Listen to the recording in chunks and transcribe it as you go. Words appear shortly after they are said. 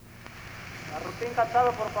Estoy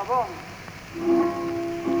encantado, por favor.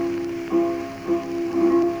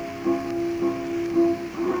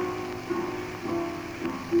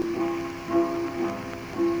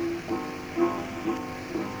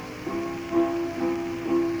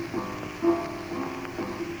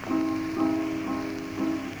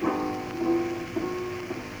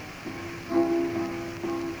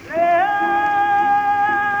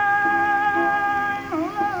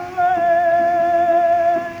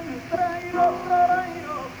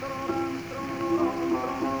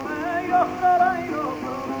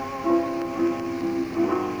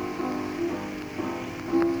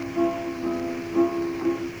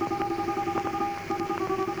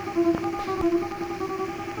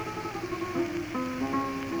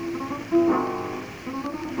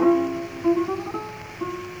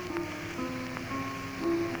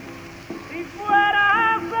 Si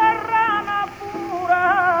fuera serrana pura,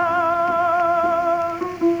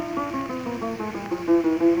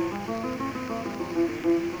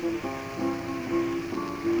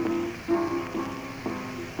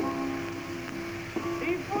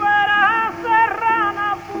 si fuera serrana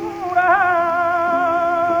pura,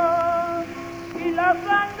 y la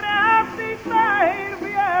sangre así te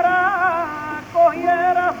hirviera,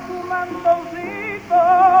 cogieras tu mantoncito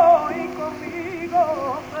y conmigo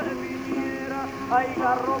se viniera. Ay,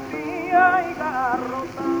 garrotía, ay,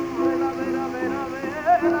 garrota, vera, vera, vera,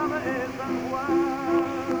 vera, vera, San Juan.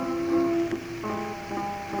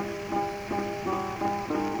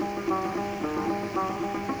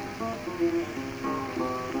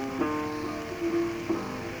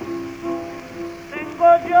 Tengo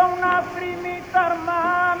yo una primita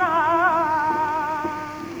hermana,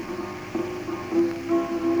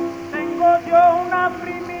 tengo yo una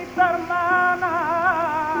primita hermana,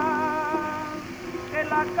 que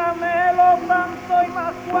la camelo tanto y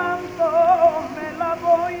más cuanto, me la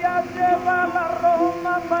voy a llevar a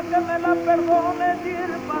Roma para que me la perdone y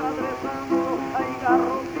el Padre Santo. Ay,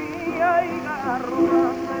 garrotía, ay, garrota,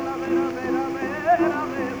 vera, vera, vera, vera,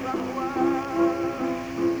 de San Juan.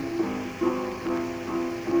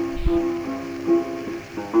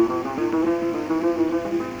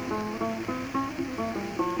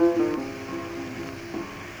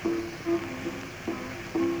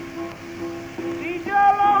 Si yo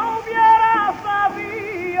lo hubiera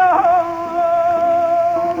sabido,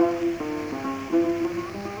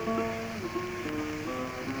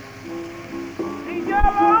 si yo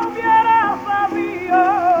lo hubiera sabido,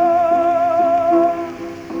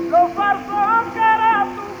 lo falso que era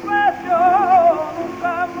tu pecho,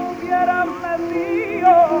 nunca me hubieras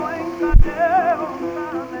metido en callejón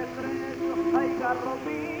tan estrecho. Ay,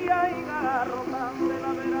 garrotía, ay, garrota, de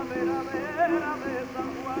la vera, vera, vera de San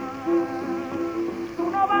Juan. Tú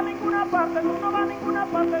no vas a ninguna parte, tú no vas a ninguna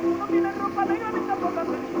parte, tú no tienes ropa negra ni tampoco